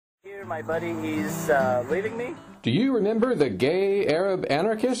My buddy, he's leaving me. Do you remember the gay Arab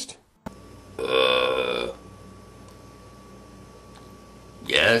anarchist?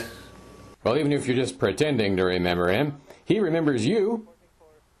 Yes. Well, even if you're just pretending to remember him, he remembers you.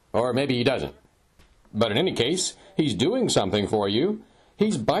 Or maybe he doesn't. But in any case, he's doing something for you.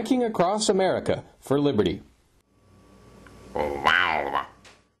 He's biking across America for liberty. Wow.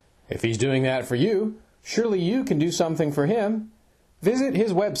 If he's doing that for you, surely you can do something for him. Visit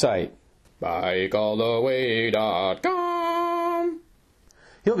his website, bikealltheway.com.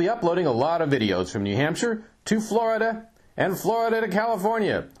 He'll be uploading a lot of videos from New Hampshire to Florida and Florida to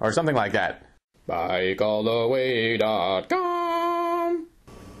California, or something like that. bikealltheway.com.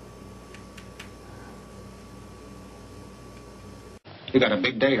 We got a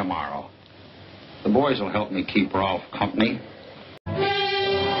big day tomorrow. The boys will help me keep Rolf company.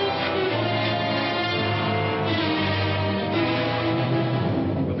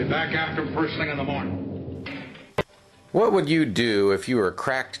 We'll be back after him first thing in the morning. What would you do if you were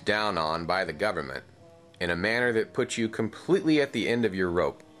cracked down on by the government in a manner that put you completely at the end of your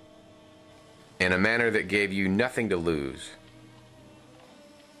rope? In a manner that gave you nothing to lose?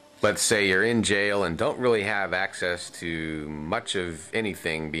 Let's say you're in jail and don't really have access to much of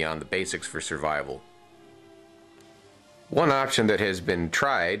anything beyond the basics for survival. One option that has been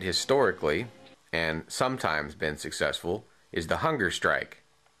tried historically, and sometimes been successful, is the hunger strike.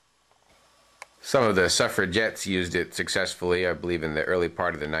 Some of the suffragettes used it successfully, I believe, in the early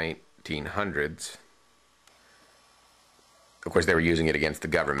part of the 1900s. Of course, they were using it against the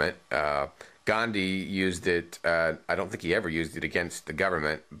government. Gandhi used it, I don't think he ever used it against the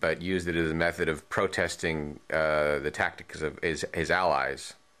government, but used it as a method of protesting the tactics of his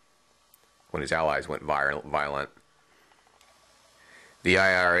allies, when his allies went violent. The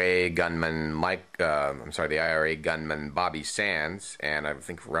IRA gunman the IRA gunman Bobby Sands, and I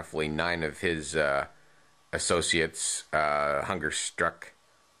think roughly 9 of his associates hunger struck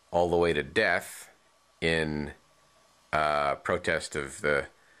all the way to death in protest of the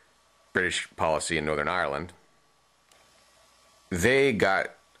British policy in Northern Ireland. They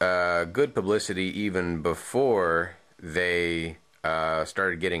got good publicity even before they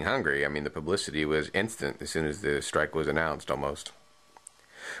started getting hungry. I mean, the publicity was instant as soon as the strike was announced, almost.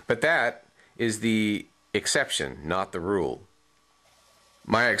 But that is the exception, not the rule.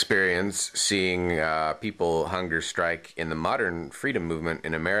 My experience seeing people hunger strike in the modern freedom movement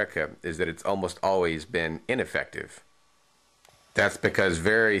in America is that it's almost always been ineffective. That's because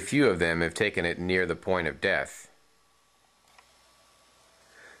very few of them have taken it near the point of death.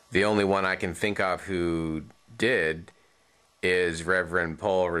 The only one I can think of who did is Reverend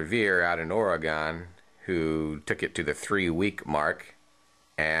Paul Revere out in Oregon, who took it to the 3-week mark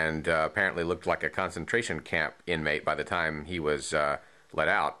and apparently looked like a concentration camp inmate by the time he was let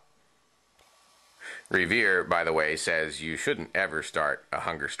out. Revere, by the way, says you shouldn't ever start a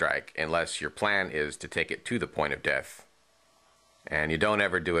hunger strike unless your plan is to take it to the point of death. And you don't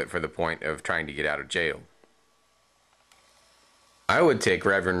ever do it for the point of trying to get out of jail. I would take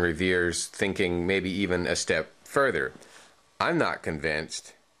Reverend Revere's thinking maybe even a step further. I'm not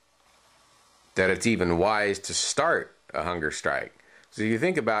convinced that it's even wise to start a hunger strike. So if you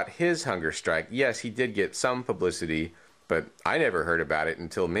think about his hunger strike, yes, he did get some publicity, but I never heard about it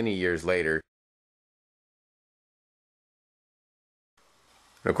until many years later.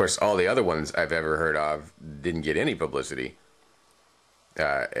 And of course, all the other ones I've ever heard of didn't get any publicity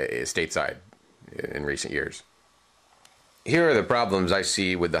stateside in recent years. Here are the problems I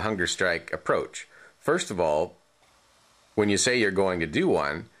see with the hunger strike approach. First of all, when you say you're going to do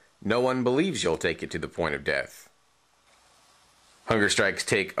one, no one believes you'll take it to the point of death. Hunger strikes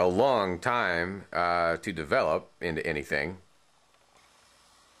take a long time to develop into anything,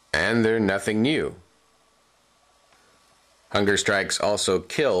 and they're nothing new. Hunger strikes also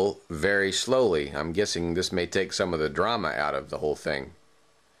kill very slowly. I'm guessing this may take some of the drama out of the whole thing.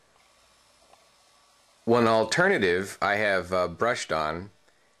 One alternative I have brushed on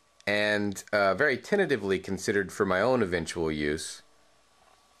and very tentatively considered for my own eventual use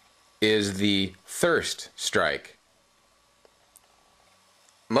is the thirst strike.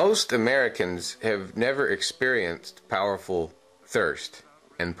 Most Americans have never experienced powerful thirst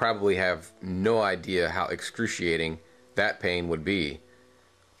and probably have no idea how excruciating that pain would be.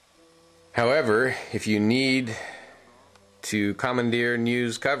 However, if you need to commandeer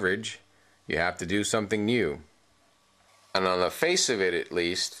news coverage, you have to do something new. And on the face of it, at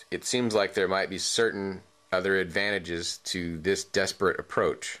least, it seems like there might be certain other advantages to this desperate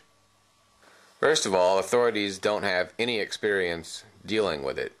approach. First of all, authorities don't have any experience dealing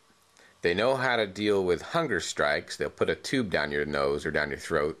with it. They know how to deal with hunger strikes. They'll put a tube down your nose or down your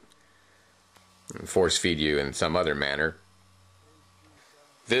throat. force feed you in some other manner.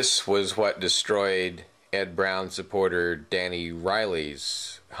 This was what destroyed Ed Brown supporter Danny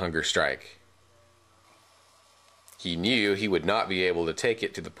Riley's hunger strike. He knew he would not be able to take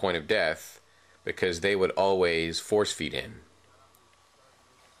it to the point of death because they would always force feed him.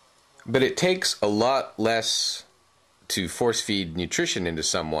 But it takes a lot less to force feed nutrition into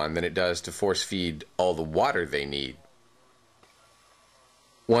someone than it does to force feed all the water they need.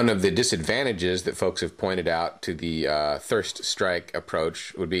 One of the disadvantages that folks have pointed out to the thirst strike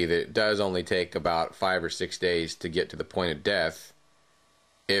approach would be that it does only take about 5 or 6 days to get to the point of death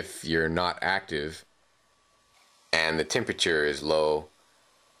if you're not active and the temperature is low.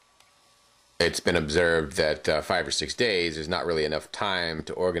 It's been observed that 5 or 6 days is not really enough time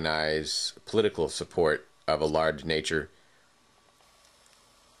to organize political support of a large nature.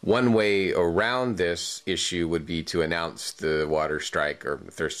 One way around this issue would be to announce the water strike or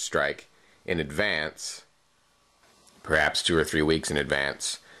the thirst strike in advance, perhaps 2 or 3 weeks in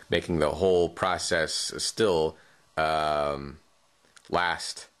advance, making the whole process still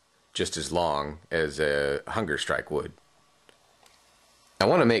last just as long as a hunger strike would. I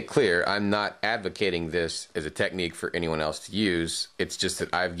want to make clear I'm not advocating this as a technique for anyone else to use. It's just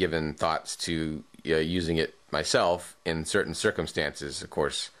that I've given thoughts to using it myself in certain circumstances. Of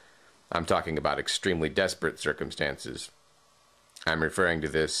course, I'm talking about extremely desperate circumstances. I'm referring to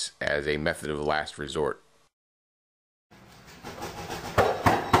this as a method of last resort.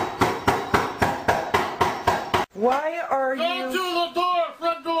 Why are Go you... to the door,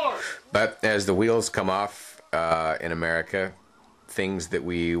 front door! But as the wheels come off in America, things that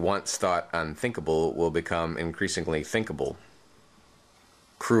we once thought unthinkable will become increasingly thinkable.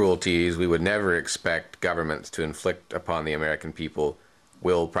 Cruelties we would never expect governments to inflict upon the American people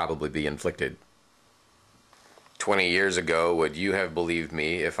will probably be inflicted. 20 years ago, would you have believed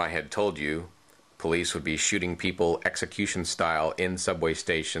me if I had told you police would be shooting people execution style in subway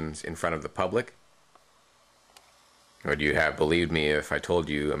stations in front of the public? Would you have believed me if I told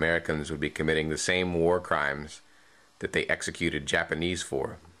you Americans would be committing the same war crimes that they executed Japanese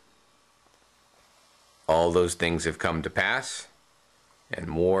for? All those things have come to pass, and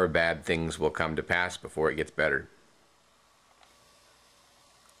more bad things will come to pass before it gets better.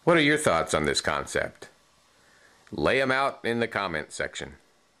 What are your thoughts on this concept? Lay them out in the comment section.